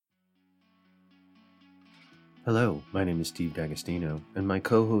Hello, my name is Steve D'Agostino, and my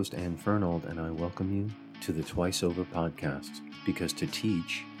co-host Ann Fernald and I welcome you to the Twice Over podcast, because to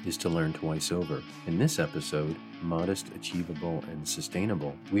teach is to learn twice over. In this episode, Modest, Achievable, and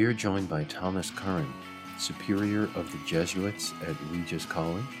Sustainable, we are joined by Thomas Curran, Superior of the Jesuits at Regis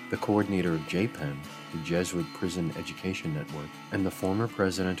College, the Coordinator of JPEN, the Jesuit Prison Education Network, and the former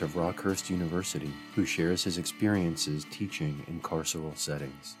president of Rockhurst University, who shares his experiences teaching in carceral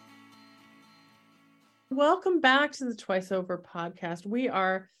settings. Welcome back to the Twice Over podcast. We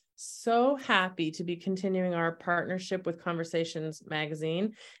are so happy to be continuing our partnership with Conversations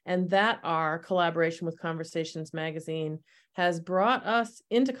Magazine, and that our collaboration with Conversations Magazine has brought us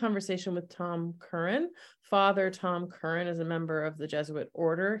into conversation with Tom Curran. Father Tom Curran is a member of the Jesuit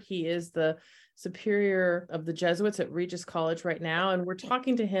Order. He is the Superior of the Jesuits at Regis College right now, and we're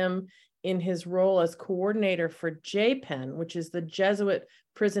talking to him in his role as coordinator for JPEN, which is the Jesuit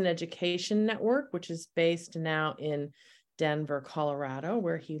Prison Education Network, which is based now in Denver, Colorado,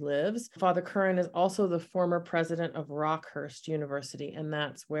 where he lives. Father Curran is also the former president of Rockhurst University, and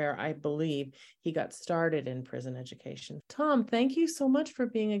that's where I believe he got started in prison education. Tom, thank you so much for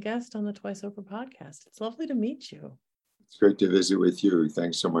being a guest on the Twice Over podcast. It's lovely to meet you. It's great to visit with you.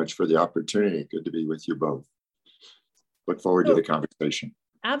 Thanks so much for the opportunity. Good to be with you both. Look forward to the conversation.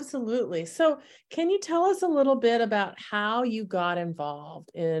 Absolutely. So can you tell us a little bit about how you got involved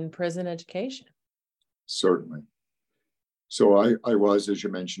in prison education? Certainly. So I was, as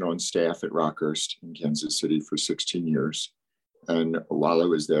you mentioned, on staff at Rockhurst in Kansas City for 16 years. And while I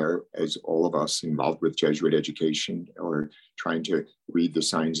was there, as all of us involved with Jesuit education, or trying to read the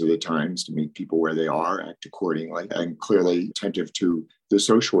signs of the times to meet people where they are, act accordingly, and clearly attentive to the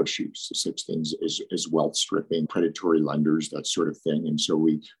social issues, such things as wealth stripping, predatory lenders, that sort of thing. And so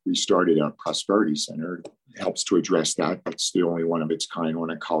we started a prosperity center. It helps to address that. It's the only one of its kind on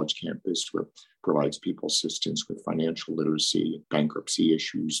a college campus, where it provides people assistance with financial literacy, bankruptcy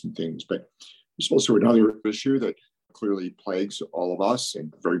issues and things. But there's also another issue that clearly plagues all of us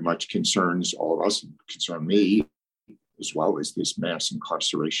and very much concerns all of us, and concern me as well, as this mass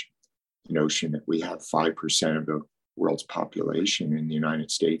incarceration. The notion that we have 5% of the world's population in the United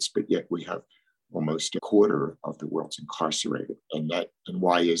States, but yet we have almost a quarter of the world's incarcerated. And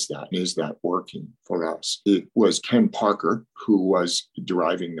why is that? Is that working for us? It was Ken Parker who was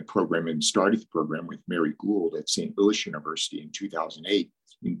deriving the program and started the program with Mary Gould at St. Louis University in 2008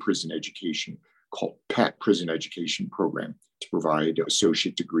 in prison education, called PET, Prison Education Program, to provide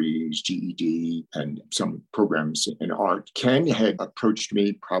associate degrees, GED, and some programs in art. Ken had approached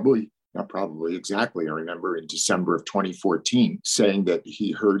me exactly, I remember in December of 2014, saying that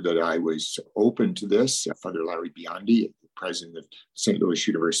he heard that I was open to this. Father Larry Biondi, the president of St. Louis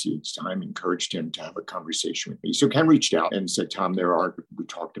University at the time, encouraged him to have a conversation with me. So Ken reached out and said, Tom, we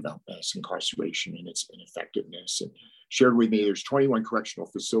talked about mass incarceration and its ineffectiveness, and shared with me there's 21 correctional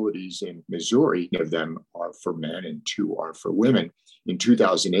facilities in Missouri. 9 of them are for men and 2 are for women. In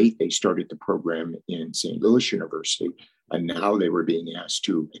 2008, they started the program in St. Louis University, and now they were being asked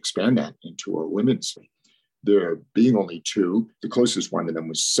to expand that into a women's. There being only 2, the closest one to them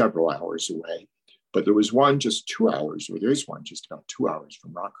was several hours away. But there was one just 2 hours, or there is one just about 2 hours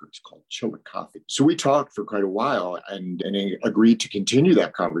from Rockhurst, called Chillicothe. So we talked for quite a while and agreed to continue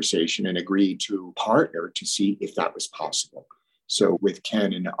that conversation and agreed to partner to see if that was possible. So with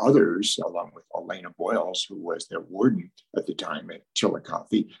Ken and others, along with Elena Boyles, who was their warden at the time at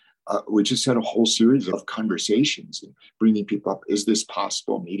Chillicothe, we just had a whole series of conversations and bringing people up. Is this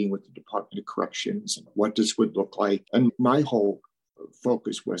possible? Meeting with the Department of Corrections and what this would look like. And my whole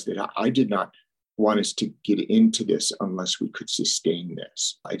focus was that I did not want us to get into this unless we could sustain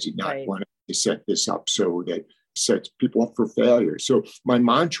this. I did not want to set this up so that sets people up for failure. So my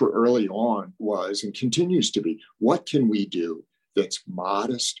mantra early on was, and continues to be, what can we do that's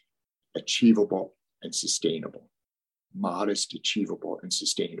modest, achievable, and sustainable? Modest, achievable, and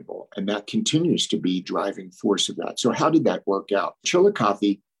sustainable. And that continues to be driving force of that. So how did that work out?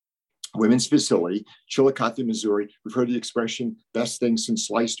 Chillicothe Women's Facility, Chillicothe, Missouri. We've heard the expression, best thing since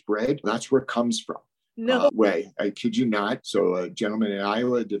sliced bread. That's where it comes from. No way. I kid you not. So a gentleman in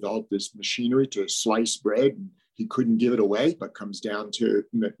Iowa developed this machinery to slice bread. And he couldn't give it away, but comes down to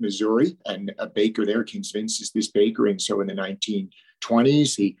Missouri, and a baker there convinces this baker. And so in the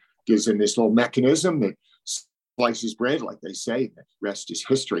 1920s, he gives him this little mechanism that slices bread, like they say. The rest is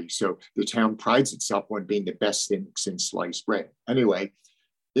history. So the town prides itself on being the best thing since sliced bread. Anyway,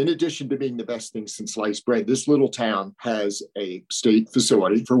 in addition to being the best thing since sliced bread, this little town has a state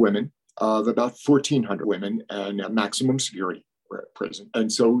facility for women of about 1,400 women and a maximum security prison. And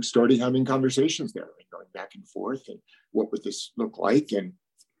so started having conversations there, going back and forth, and what would this look like? And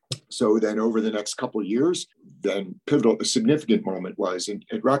So then over the next couple of years, then pivotal, a significant moment was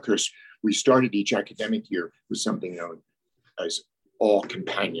at Rockhurst, we started each academic year with something known as all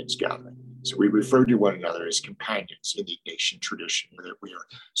companions gathering. So we refer to one another as companions in the Ignatian tradition, that we are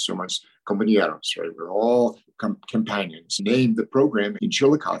somos compañeros, right? We're all companions. Named the program in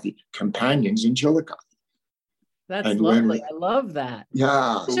Chillicothe, Companions in Chillicothe. That's lovely. I love that.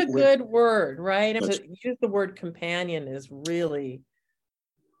 Yeah. Such a good word, right? To use the word companion is really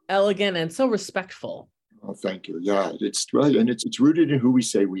elegant and so respectful. Oh, thank you. Yeah, it's right. And it's rooted in who we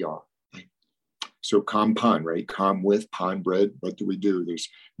say we are. So compan, right? Com with, pan bread. What do we do? There's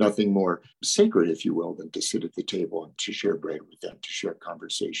nothing more sacred, if you will, than to sit at the table and to share bread with them, to share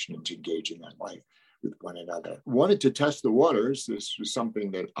conversation and to engage in that life with one another. Wanted to test the waters. This was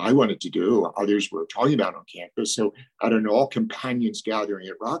something that I wanted to do. Others were talking about on campus. So at an all companions gathering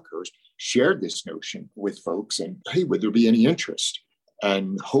at Rockhurst, shared this notion with folks and, hey, would there be any interest?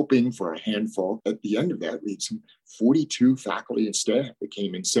 And hoping for a handful. At the end of that, we had some 42 faculty and staff that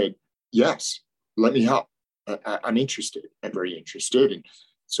came and said, yes, let me help. I'm interested. I'm very interested. And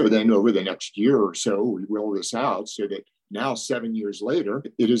so then over the next year or so, we roll this out so that now 7 years later,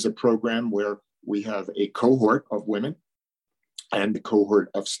 it is a program where we have a cohort of women and a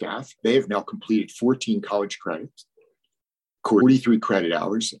cohort of staff. They have now completed 14 college credits, 43 credit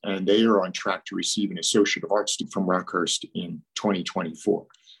hours, and they are on track to receive an Associate of Arts from Rockhurst in 2024.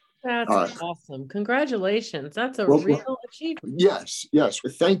 That's awesome. Congratulations. That's a real achievement. Yes.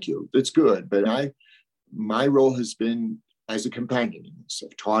 Thank you. That's good. But my role has been as a companion in this.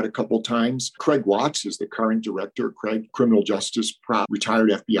 I've taught a couple times. Craig Watts is the current director. Craig, criminal justice, retired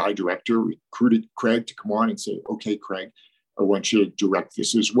FBI director, recruited Craig to come on and say, okay, Craig, I want you to direct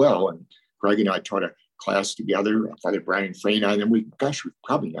this as well. And Craig and I taught a class together, Father Brian Frayne, and then we've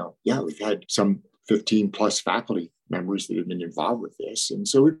had some 15 plus faculty members that have been involved with this. And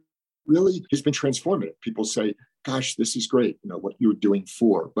so it really has been transformative. People say, gosh, this is great, what you're doing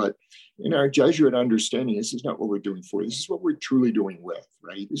for. But in our Jesuit understanding, this is not what we're doing for. This is what we're truly doing with,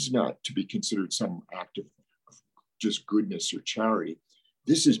 right? This is not to be considered some act of just goodness or charity.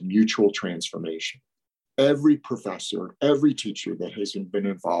 This is mutual transformation. Every professor, every teacher that has been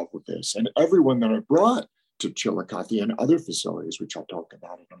involved with this, and everyone that I brought to Chillicothe and other facilities, which I'll talk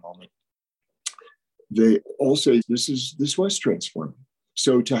about in a moment, they all say this was transformative.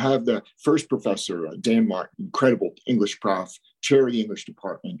 So to have the first professor, Dan Martin, incredible English prof, chair of the English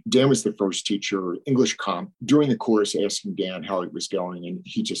department. Dan was the first teacher, English comp. During the course, asking Dan how it was going, and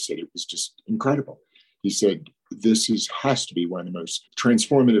he just said it was just incredible. He said, this has to be one of the most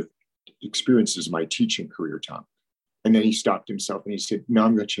transformative experiences of my teaching career, Tom. And then he stopped himself and he said, no,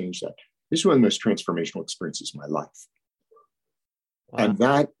 I'm going to change that. This is one of the most transformational experiences of my life. Wow. And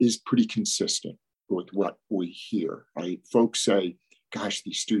that is pretty consistent with what we hear, right? Folks say, gosh,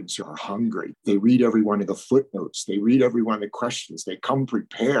 these students are hungry. They read every one of the footnotes. They read every one of the questions. They come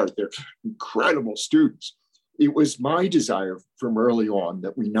prepared. They're incredible students. It was my desire from early on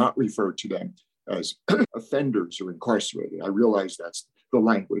that we not refer to them as offenders or incarcerated. I realize that's the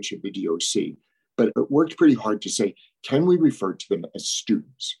language of the DOC, but it worked pretty hard to say, can we refer to them as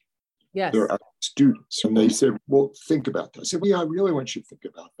students? Yes. They're students. And they said, well, think about that. I said, well, yeah, I really want you to think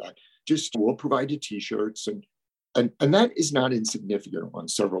about that. Just we'll provide you t-shirts and that is not insignificant on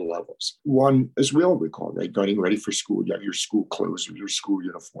several levels. One, as we all recall, right, getting ready for school, you have your school clothes or your school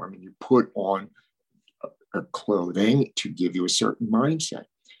uniform, and you put on a clothing to give you a certain mindset.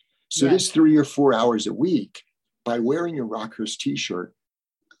 So this 3 or 4 hours a week, by wearing a Rockhurst t-shirt,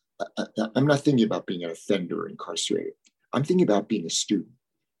 I'm not thinking about being an offender or incarcerated. I'm thinking about being a student.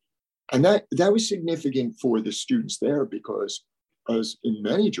 And that was significant for the students there because as in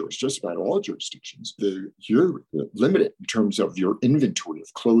many jurisdictions, just about all jurisdictions, you're limited in terms of your inventory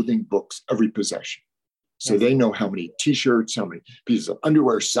of clothing, books, every possession. So they know how many t-shirts, how many pieces of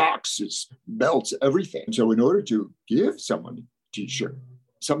underwear, socks, belts, everything. So in order to give someone a t-shirt,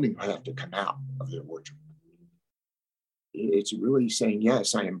 something will have to come out of their wardrobe. It's really saying,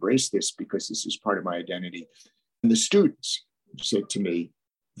 yes, I embrace this because this is part of my identity. And the students said to me,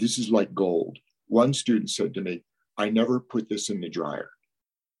 this is like gold. One student said to me, I never put this in the dryer.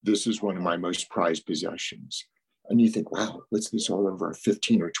 This is one of my most prized possessions. And you think, wow, what's this all over a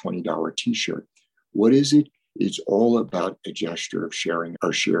 $15 or $20 t-shirt? What is it? It's all about a gesture of sharing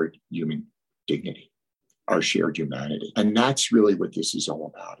our shared human dignity, our shared humanity. And that's really what this is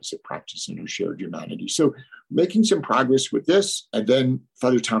all about, is a practice in our shared humanity. So making some progress with this. And then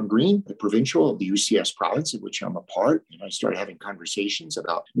Father Tom Green, the provincial of the UCS province, of which I'm a part, and I started having conversations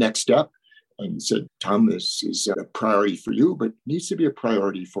about next step. And he said, Tom, this is a priority for you, but needs to be a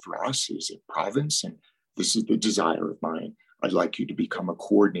priority for us as a province. And this is the desire of mine. I'd like you to become a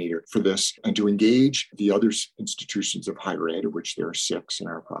coordinator for this and to engage the other institutions of higher ed, of which there are 6 in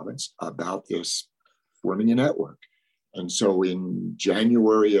our province, about this, forming a network. And so in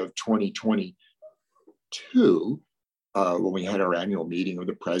January of 2022, when we had our annual meeting of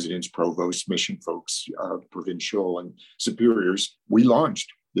the presidents, provosts, mission folks, provincial and superiors, we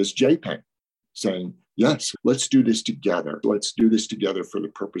launched this JPEN, saying, yes, let's do this together. Let's do this together for the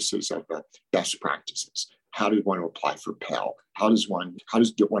purposes of best practices. How does one apply for Pell? How does one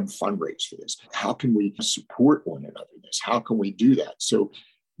fundraise for this? How can we support one another in this? How can we do that? So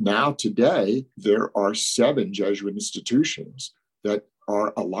now today, there are 7 Jesuit institutions that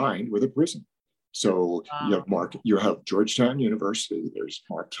are aligned with a prison. So you have Georgetown University, there's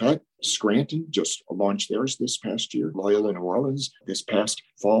Marquette, Scranton just launched theirs this past year, Loyola New Orleans this past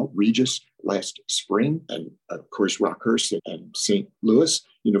fall, Regis last spring, and of course Rockhurst and St. Louis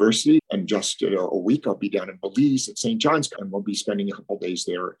University. And just a week, I'll be down in Belize at St. John's, and we'll be spending a couple of days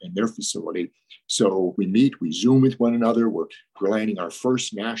there in their facility. So we meet, we Zoom with one another. We're planning our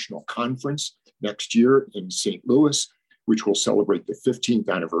first national conference next year in St. Louis, which will celebrate the 15th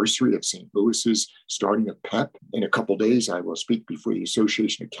anniversary of St. Louis's starting of PEP. In a couple of days, I will speak before the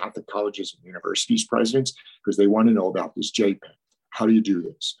Association of Catholic Colleges and Universities presidents, because they want to know about this JPEN. How do you do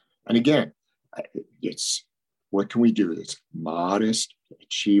this? And again, it's what can we do that's modest,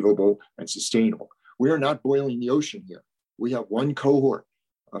 achievable, and sustainable? We are not boiling the ocean here. We have one cohort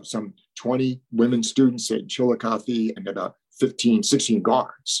of some 20 women students at Chillicothe and about 15, 16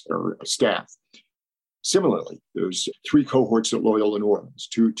 guards or staff. Similarly, there's 3 cohorts at Loyola New Orleans,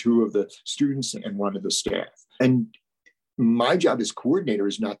 two of the students and 1 of the staff. And my job as coordinator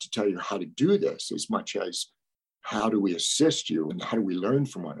is not to tell you how to do this as much as how do we assist you and how do we learn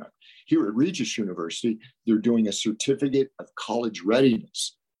from one another. Here at Regis University, they're doing a certificate of college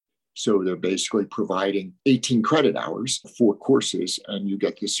readiness. So they're basically providing 18 credit hours for courses, and you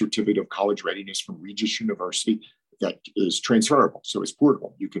get the certificate of college readiness from Regis University that is transferable. So it's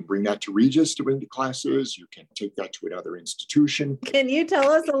portable. You can bring that to Regis to bring to classes. You can take that to another institution. Can you tell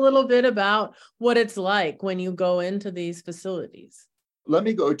us a little bit about what it's like when you go into these facilities? Let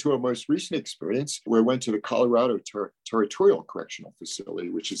me go to a most recent experience where I went to the Colorado Territorial Correctional Facility,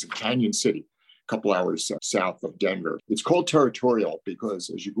 which is in Canyon City, a couple hours south of Denver. It's called Territorial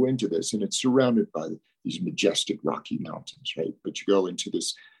because as you go into this, and it's surrounded by these majestic Rocky Mountains, right? But you go into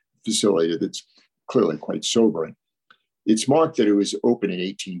this facility that's clearly quite sobering. It's marked that it was open in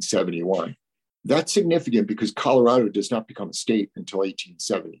 1871. That's significant because Colorado does not become a state until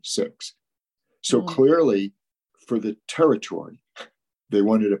 1876. So clearly, for the territory, they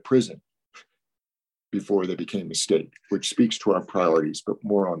wanted a prison before they became a state, which speaks to our priorities, but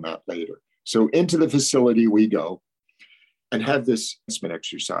more on that later. So into the facility we go and have this commencement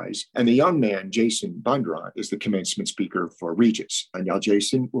exercise. And the young man, Jason Bondurant, is the commencement speaker for Regis. And now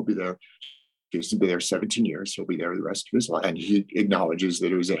Jason will be there. Jason will be there 17 years. He'll be there the rest of his life. And he acknowledges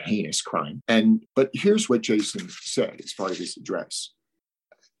that it was a heinous crime. But here's what Jason said as part of his address.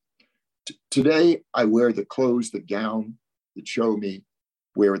 Today, I wear the clothes, the gown that show me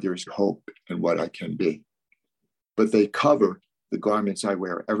where there's hope and what I can be. But they cover the garments I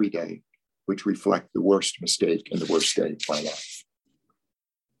wear every day, which reflect the worst mistake and the worst day of my life.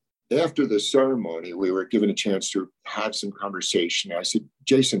 After the ceremony, we were given a chance to have some conversation. I said,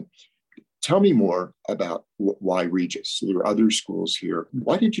 Jason, tell me more about why Regis. There are other schools here.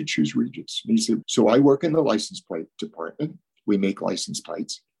 Why did you choose Regis? And he said, so I work in the license plate department. We make license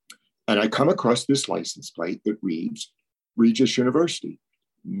plates. And I come across this license plate that reads, Regis University,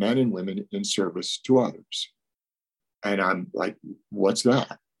 men and women in service to others. And I'm like, what's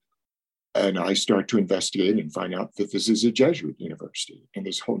that? And I start to investigate and find out that this is a Jesuit university and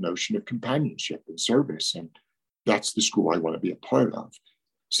this whole notion of companionship and service. And that's the school I want to be a part of.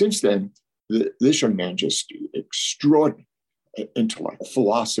 Since then, this young man, just extraordinary intellect, a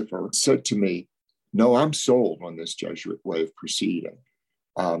philosopher, said to me, no, I'm sold on this Jesuit way of proceeding.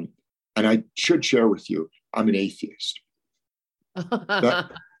 And I should share with you, I'm an atheist.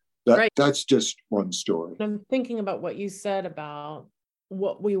 Right. That's just one story. I'm thinking about what you said about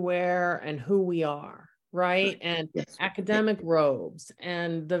what we wear and who we are, right? And yes. Academic robes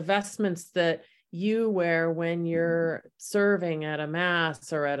and the vestments that you wear when you're serving at a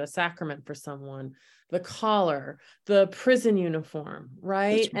mass or at a sacrament for someone, the collar, the prison uniform,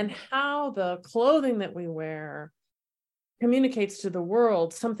 right? And how the clothing that we wear communicates to the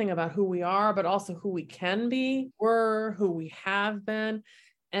world something about who we are, but also who we can be, who we have been.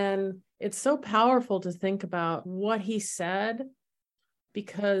 And it's so powerful to think about what he said,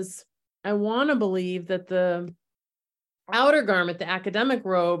 because I want to believe that the outer garment, the academic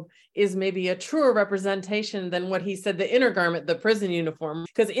robe, is maybe a truer representation than what he said, the inner garment, the prison uniform,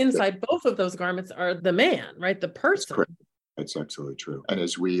 because inside both of those garments are the man, right? The person. That's absolutely true. And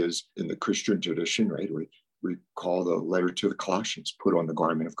as in the Christian tradition, right, we call the letter to the Colossians, put on the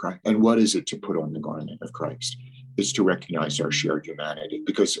garment of Christ. And what is it to put on the garment of Christ? Is to recognize our shared humanity.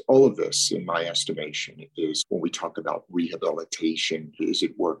 Because all of this, in my estimation, is when we talk about rehabilitation, is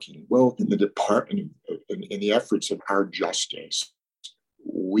it working? Well, in the department, in the efforts of our justice,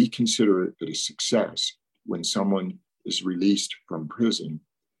 we consider it a success when someone is released from prison.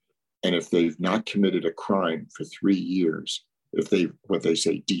 And if they've not committed a crime for 3 years, if they, what they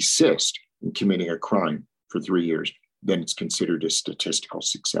say, desist in committing a crime for 3 years, then it's considered a statistical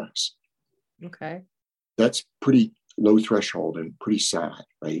success. Okay. That's pretty low threshold and pretty sad,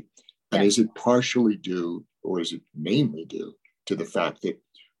 right? And is it partially due, or is it mainly due to the fact that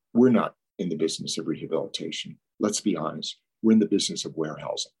we're not in the business of rehabilitation? Let's be honest. We're in the business of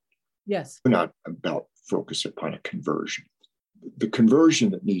warehousing. Yes. We're not about focus upon a conversion. The conversion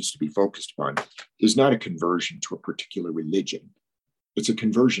that needs to be focused upon is not a conversion to a particular religion. It's a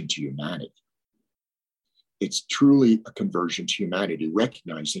conversion to humanity. It's truly a conversion to humanity,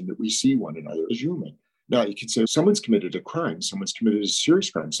 recognizing that we see one another as human. Now, you could say someone's committed a crime, someone's committed a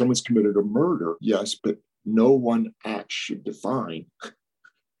serious crime, someone's committed a murder, yes, but no one act should define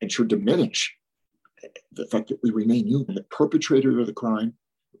and should diminish the fact that we remain human. The perpetrator of the crime,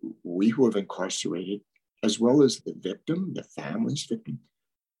 we who have incarcerated, as well as the victim, the family's victim,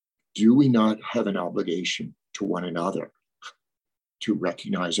 do we not have an obligation to one another to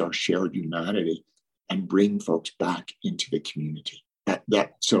recognize our shared humanity and bring folks back into the community?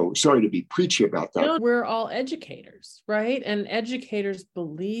 So sorry to be preachy about that. No, we're all educators, right? And educators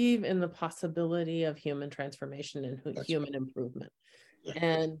believe in the possibility of human transformation and human improvement. Yeah.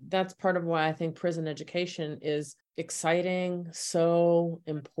 And that's part of why I think prison education is exciting, so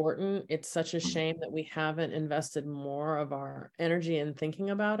important. It's such a shame that we haven't invested more of our energy in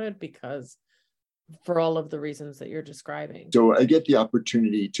thinking about it, because for all of the reasons that you're describing. So I get the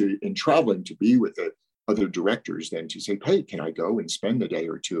opportunity in traveling, to be with other directors, then to say, hey, can I go and spend a day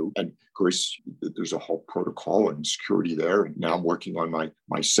or two? And of course, there's a whole protocol and security there. And now I'm working on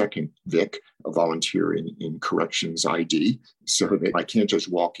my second VIC, a volunteer in corrections ID, so that I can't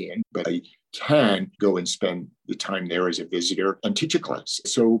just walk in, but I can go and spend the time there as a visitor and teach a class.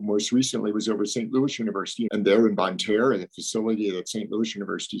 So most recently was over St. Louis University, and there in Bonne Terre, the facility that St. Louis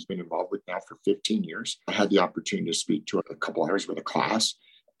University has been involved with now for 15 years. I had the opportunity to speak to a couple hours with a class,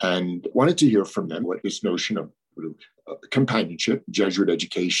 and wanted to hear from them what this notion of companionship, Jesuit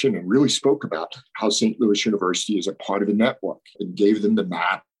education, and really spoke about how St. Louis University is a part of a network, and gave them the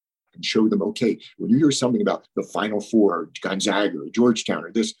map and showed them, okay, when you hear something about the Final Four, Gonzaga, or Georgetown,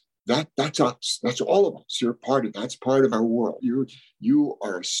 or this, that's us. That's all of us. You're part of that's part of our world. You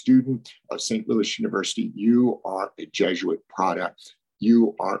are a student of St. Louis University. You are a Jesuit product.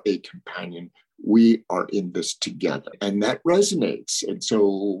 You are a companion. We are in this together. And that resonates. And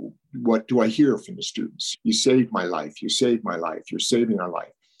so what do I hear from the students? You saved my life. You saved my life. You're saving our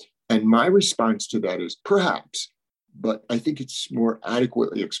life. And my response to that is perhaps, but I think it's more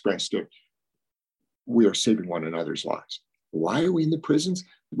adequately expressed of we are saving one another's lives. Why are we in the prisons?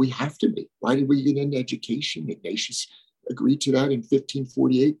 We have to be. Why did we get into education? Ignatius agreed to that in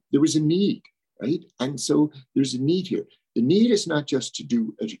 1548. There was a need, right? And so there's a need here. The need is not just to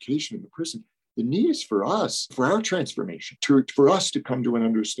do education in the prison. The need is for us, for our transformation, for us to come to an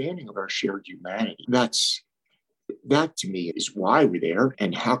understanding of our shared humanity. That to me is why we're there.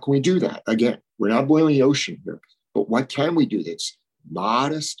 And how can we do that? Again, we're not boiling the ocean here, but what can we do that's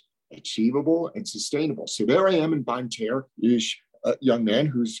modest, achievable, and sustainable? So there I am in Bonne Terre, is a young man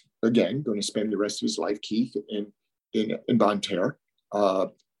who's, again, going to spend the rest of his life, Keith, in Bonne Terre.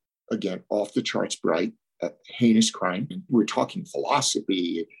 Again, off the charts bright. Heinous crime. And we're talking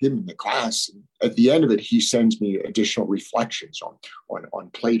philosophy, him in the class. And at the end of it, he sends me additional reflections on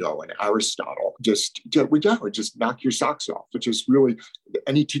Plato and Aristotle. Just knock your socks off, which is really,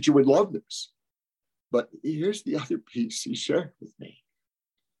 any teacher would love this. But here's the other piece he shared with me.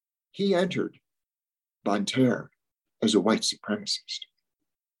 He entered Bonne Terre as a white supremacist.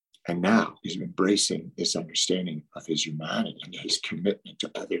 And now he's embracing this understanding of his humanity and his commitment to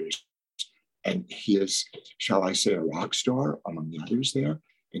others. And he is, shall I say, a rock star among the others there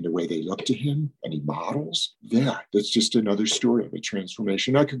in the way they look to him, and he models. That's just another story of a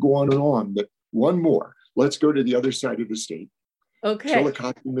transformation. I could go on, but one more. Let's go to the other side of the state. Okay.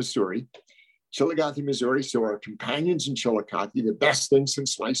 Chillicothe, Missouri. Chillicothe, Missouri. So our companions in Chillicothe, the best thing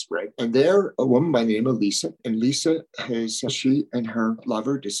since sliced bread. And there, a woman by the name of Lisa. And Lisa she and her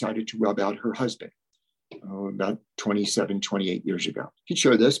lover decided to rub out her husband. about 27, 28 years ago. I can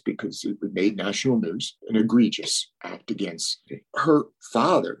share this because it made national news, an egregious act against her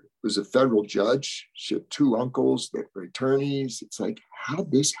father was a federal judge. She had two uncles that were attorneys. It's like,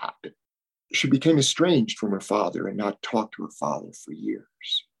 how'd this happen? She became estranged from her father and not talked to her father for years.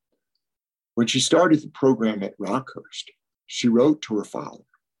 When she started the program at Rockhurst, she wrote to her father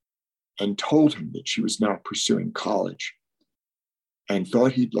and told him that she was now pursuing college and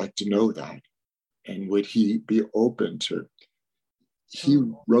thought he'd like to know that. And would he be open to? He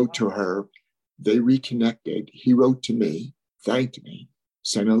wrote to her, they reconnected. He wrote to me, thanked me,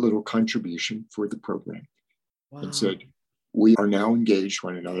 sent a little contribution for the program, and said, we are now engaged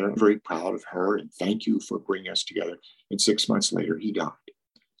one another. I'm very proud of her and thank you for bringing us together. And 6 months later, he died.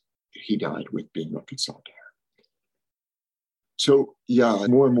 He died with being reconciled to her. So yeah,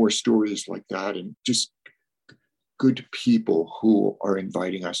 more and more stories like that, and just good people who are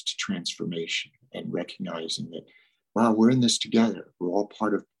inviting us to transformation and recognizing that, wow, we're in this together. We're all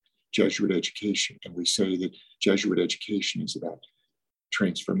part of Jesuit education. And we say that Jesuit education is about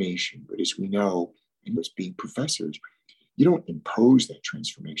transformation. But as we know, and as being professors, you don't impose that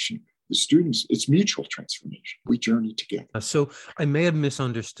transformation. The students, it's mutual transformation. We journey together. So I may have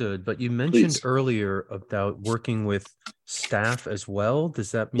misunderstood, but you mentioned Please. earlier about working with staff as well.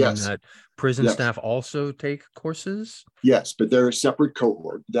 Does that mean that prison staff also take courses? Yes, but they're a separate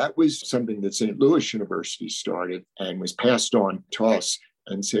cohort. That was something that St. Louis University started and was passed on to us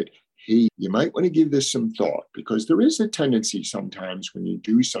and said, hey, you might want to give this some thought, because there is a tendency sometimes when you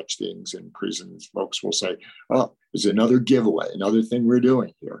do such things in prisons, folks will say, oh, there's another giveaway, another thing we're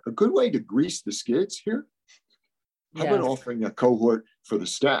doing here. A good way to grease the skids here, how about offering a cohort for the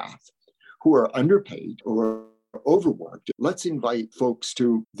staff who are underpaid or overworked? Let's invite folks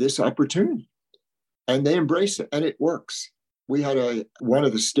to this opportunity. And they embrace it, and it works. We had one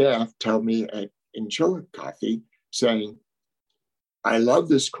of the staff tell me in Chillicothe saying, I love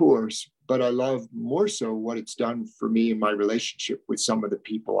this course, but I love more so what it's done for me in my relationship with some of the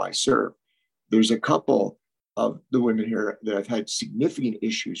people I serve. There's a couple of the women here that I've had significant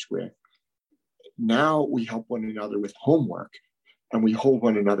issues with. Now we help one another with homework, and we hold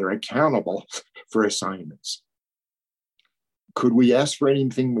one another accountable for assignments. Could we ask for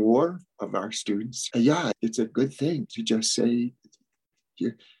anything more of our students? Yeah, it's a good thing to just say,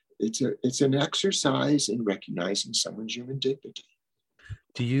 it's an exercise in recognizing someone's human dignity.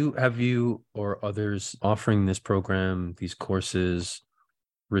 Have you or others offering this program, these courses,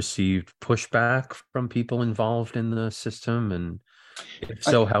 received pushback from people involved in the system? And if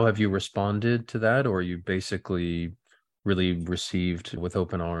so, how have you responded to that? Or you basically really received with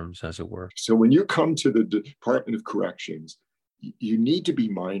open arms, as it were? So when you come to the Department of Corrections, you need to be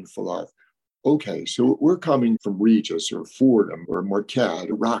mindful of, okay, so we're coming from Regis or Fordham or Marquette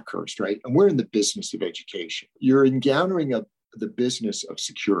or Rockhurst, right? And we're in the business of education. You're encountering the business of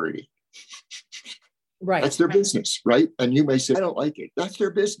security. Right. That's their business, right? And you may say, I don't like it. That's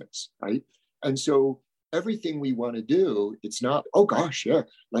their business, right? And so everything we want to do, it's not, oh gosh, yeah.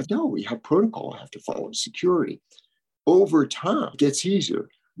 Like, no, we have protocol, I have to follow security. Over time, it gets easier.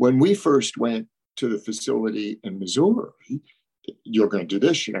 When we first went to the facility in Missouri, you're going to do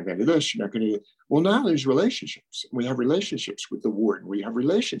this, you're not going to do this, you're not going to do. Well, now there's relationships. We have relationships with the warden. We have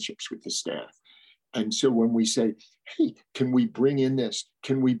relationships with the staff. And so when we say, hey, can we bring in this?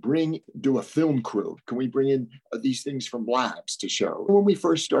 Can we do a film crew? Can we bring in these things from labs to show? When we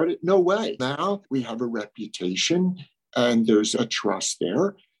first started, no way. Now we have a reputation and there's a trust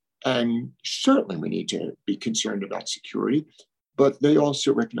there. And certainly we need to be concerned about security, but they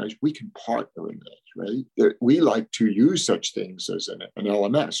also recognize we can partner in that, right? We like to use such things as an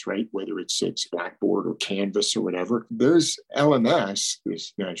LMS, right? Whether it's Blackboard or Canvas or whatever. There's LMS,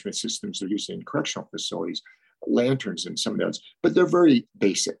 these management systems they're used in correctional facilities, lanterns and some of those, but they're very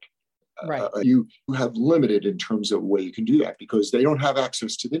basic. Right. You have limited in terms of where you can do that because they don't have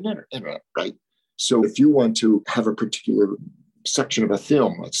access to the internet, right? So if you want to have a particular section of a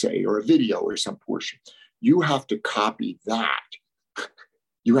film, let's say, or a video or some portion, you have to copy that.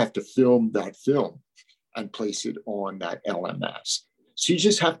 You have to film that film and place it on that LMS. So you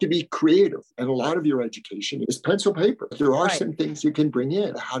just have to be creative. And a lot of your education is pencil paper. There are some things you can bring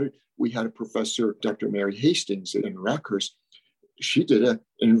in. We had a professor, Dr. Mary Hastings in Rockhurst. She did an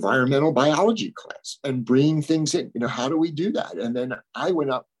environmental biology class and bringing things in. How do we do that? And then I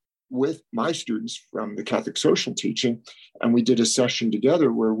went up with my students from the Catholic social teaching, and we did a session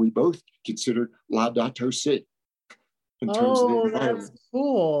together where we both considered Laudato Si. That's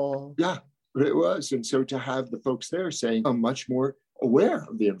cool. Yeah, it was. And so to have the folks there saying, I'm much more aware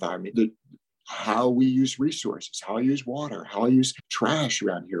of the environment, how we use resources, how I use water, how I use trash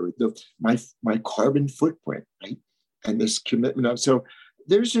around here, my carbon footprint, right? And this commitment of, so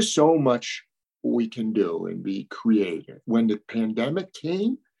there's just so much we can do and be creative. When the pandemic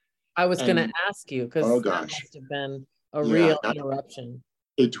came, I was going to ask you, because that must have been a real interruption.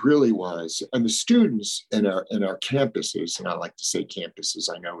 It really was. And the students in our campuses, and I like to say campuses,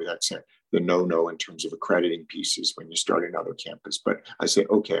 I know that's the no-no in terms of accrediting pieces when you start another campus, but I say,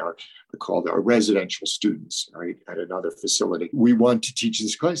 okay, I called our residential students, right, at another facility. We want to teach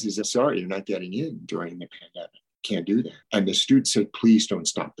this class. They said, sorry, you're not getting in during the pandemic. Can't do that. And the students said, please don't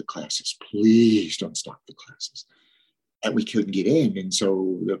stop the classes. Please don't stop the classes. And we couldn't get in. And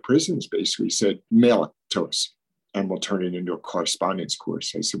so the prisons basically said, mail it to us and we'll turn it into a correspondence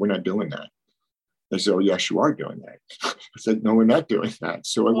course. I said, we're not doing that. They said, oh, yes, you are doing that. I said, no, we're not doing that.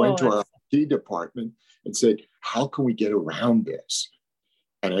 So I went to our IT department and said, how can we get around this?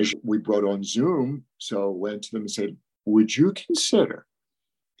 And as we brought on Zoom, so I went to them and said, would you consider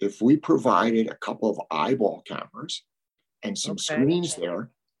if we provided a couple of eyeball cameras and some screens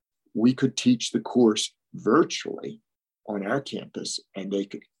there, we could teach the course virtually on our campus? And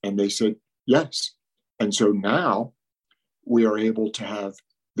they said, yes. And so now we are able to have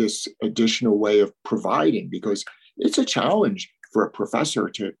this additional way of providing, because it's a challenge for a professor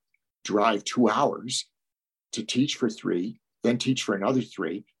to drive 2 hours to teach for 3, then teach for another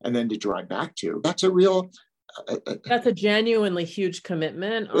 3, and then to drive back to. That's a real... That's a genuinely huge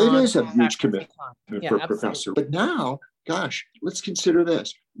commitment. It is a huge commitment for a professor. But now, gosh, let's consider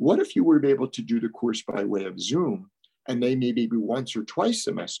this. What if you were able to do the course by way of Zoom, and they maybe once or twice a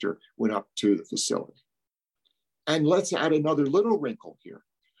semester went up to the facility? And let's add another little wrinkle here.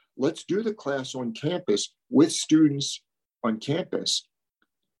 Let's do the class on campus with students on campus,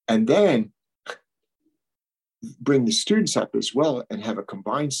 and then bring the students up as well and have a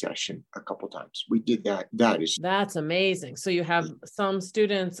combined session a couple times. We did that. That's amazing. So you have some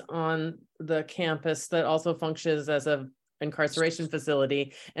students on the campus that also functions as an incarceration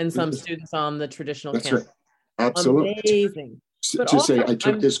facility, and some students on the traditional campus. Right. Absolutely. Amazing. But to say I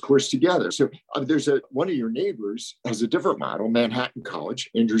took this course together. So there's one of your neighbors has a different model, Manhattan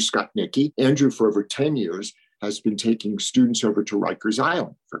College, Andrew Skotnicki. Andrew, for over 10 years, has been taking students over to Rikers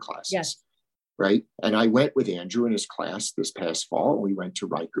Island for classes. Yes. Right. And I went with Andrew in his class this past fall. We went to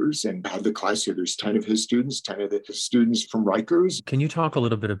Rikers and had the class here. There's 10 of his students, 10 of the students from Rikers. Can you talk a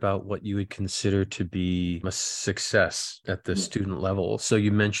little bit about what you would consider to be a success at the student level? So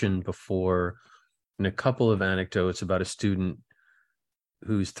you mentioned before in a couple of anecdotes about a student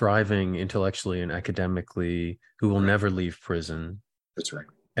who's thriving intellectually and academically, who will never leave prison. That's right.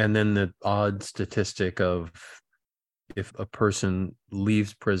 And then the odd statistic of if a person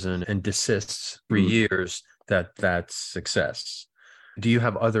leaves prison and desists 3 years, that's success. Do you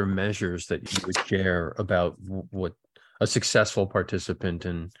have other measures that you would share about what a successful participant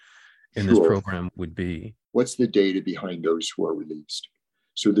in this program would be? What's the data behind those who are released?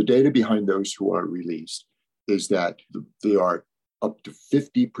 So the data behind those who are released is that they are up to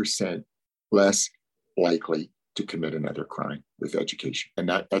 50% less likely to commit another crime with education. And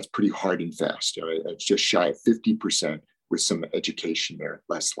that's pretty hard and fast. It's just shy of 50% with some education there,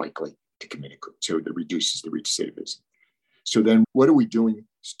 less likely to commit a crime. So that reduces the recidivism. So then what are we doing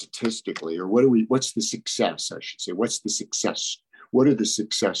statistically, or what's the success, I should say? What's the success? What are the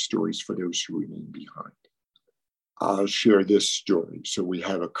success stories for those who remain behind? I'll share this story. So we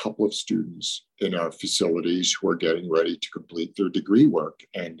have a couple of students in our facilities who are getting ready to complete their degree work.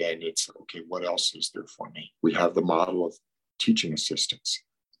 And then it's, okay, what else is there for me? We have the model of teaching assistants.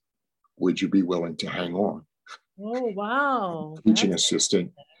 Would you be willing to hang on? Oh, wow. Teaching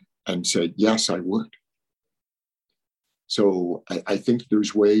assistant, and said, yes, I would. So I think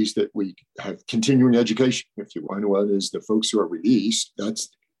there's ways that we have continuing education. If you want, one is the folks who are released, that's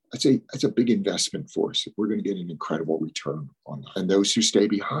a big investment for us. We're going to get an incredible return on that. And those who stay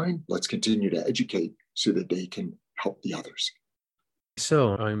behind, let's continue to educate so that they can help the others.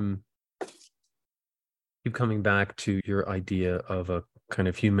 So keep coming back to your idea of a kind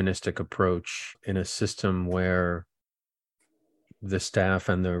of humanistic approach in a system where the staff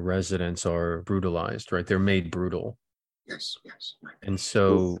and the residents are brutalized, right? They're made brutal. Yes. Right. And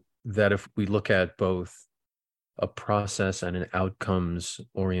so that if we look at both a process and an outcomes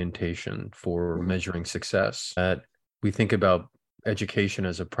orientation for measuring success, that we think about education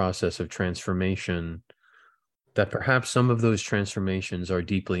as a process of transformation, that perhaps some of those transformations are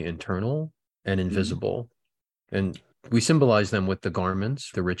deeply internal and invisible. And we symbolize them with the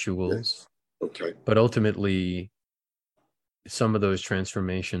garments, the rituals. Yes. Okay. But ultimately, some of those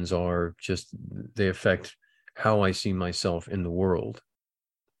transformations are just, they affect how I see myself in the world.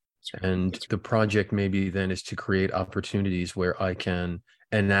 And the project maybe then is to create opportunities where I can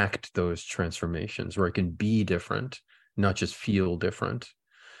enact those transformations, where I can be different, not just feel different.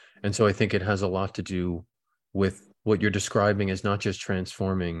 And so I think it has a lot to do with what you're describing as not just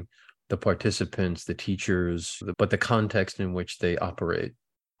transforming the participants, the teachers, but the context in which they operate,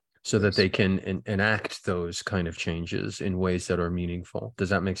 so that they can enact those kind of changes in ways that are meaningful. Does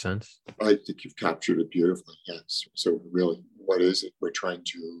that make sense? I think you've captured it beautifully, yes. So really, what is it we're trying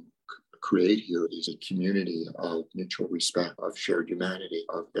to create here is a community of mutual respect, of shared humanity,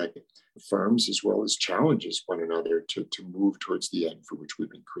 of that affirms as well as challenges one another to move towards the end for which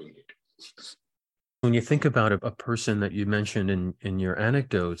we've been created. When you think about a person that you mentioned in your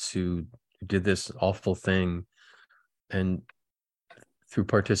anecdotes who did this awful thing and through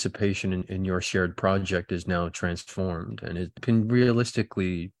participation in your shared project is now transformed, and it can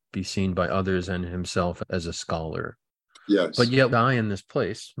realistically be seen by others and himself as a scholar. Yes. But yet I in this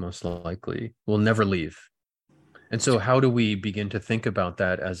place, most likely, will never leave. And so how do we begin to think about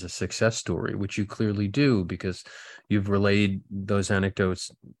that as a success story, which you clearly do, because you've relayed those anecdotes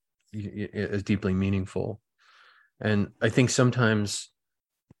as deeply meaningful. And I think sometimes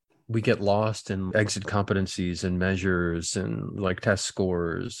we get lost in exit competencies and measures and like test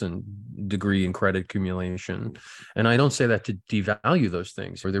scores and degree and credit accumulation. And I don't say that to devalue those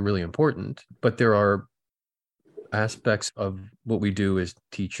things, or they're really important, but there are aspects of what we do as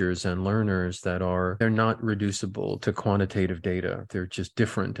teachers and learners they're not reducible to quantitative data. They're just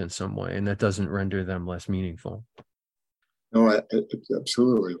different in some way, and that doesn't render them less meaningful. No,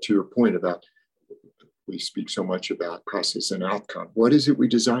 absolutely. To your point about, we speak so much about process and outcome. What is it we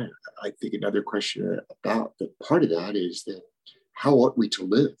desire? I think another question about that part of that is that how ought we to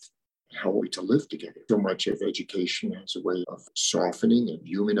live? How are we to live together? So much of education has a way of softening and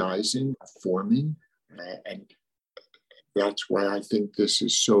humanizing, forming, and that's why I think this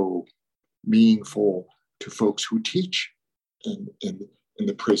is so meaningful to folks who teach in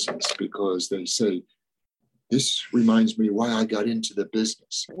the prisons, because they say, this reminds me why I got into the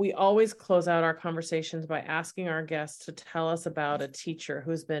business. We always close out our conversations by asking our guests to tell us about a teacher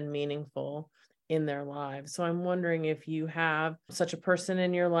who's been meaningful in their lives. So I'm wondering if you have such a person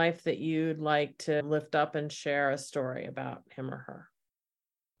in your life that you'd like to lift up and share a story about him or her.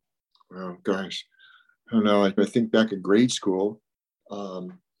 Oh, gosh. I don't know. I think back in grade school,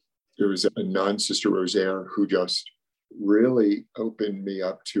 there was a nun, Sister Rosaire, who just really opened me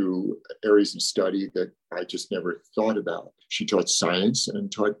up to areas of study that I just never thought about. She taught science and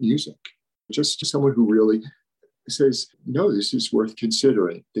taught music. Just someone who really says, no, this is worth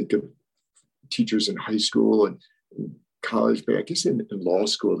considering. Think of teachers in high school and college, but I guess in law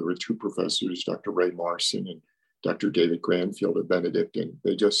school, there were two professors, Dr. Ray Marson and Dr. David Granfield of Benedict, and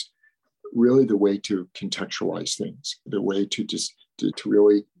they just really the way to contextualize things, the way to just to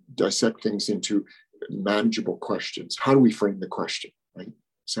really dissect things into manageable questions. How do we frame the question, right?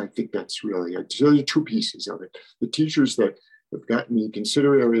 So I think that's really, so there are two pieces of it. The teachers that have gotten me to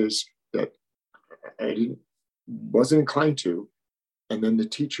consider areas that I wasn't inclined to, and then the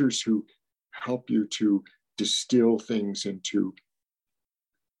teachers who help you to distill things into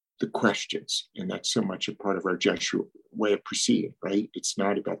the questions. And that's so much a part of our Jesuit way of proceeding, right? It's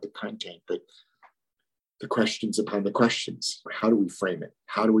not about the content, but the questions upon the questions. How do we frame it?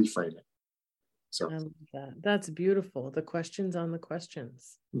 How do we frame it? So I love that. That's beautiful. The questions on the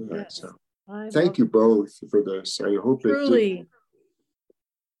questions. Yeah, yes. So thank you both for this. I hope truly.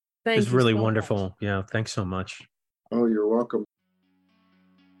 Thank you. It's really so wonderful. much. Yeah. Thanks so much. Oh, you're welcome.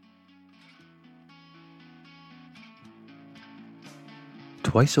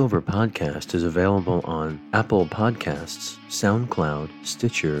 Twice Over Podcast is available on Apple Podcasts, SoundCloud,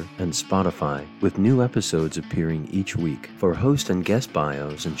 Stitcher, and Spotify, with new episodes appearing each week. For host and guest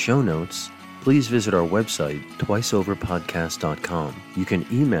bios and show notes, please visit our website, twiceoverpodcast.com. You can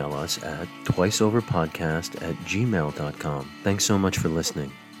email us at twiceoverpodcast@gmail.com. Thanks so much for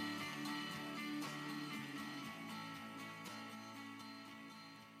listening.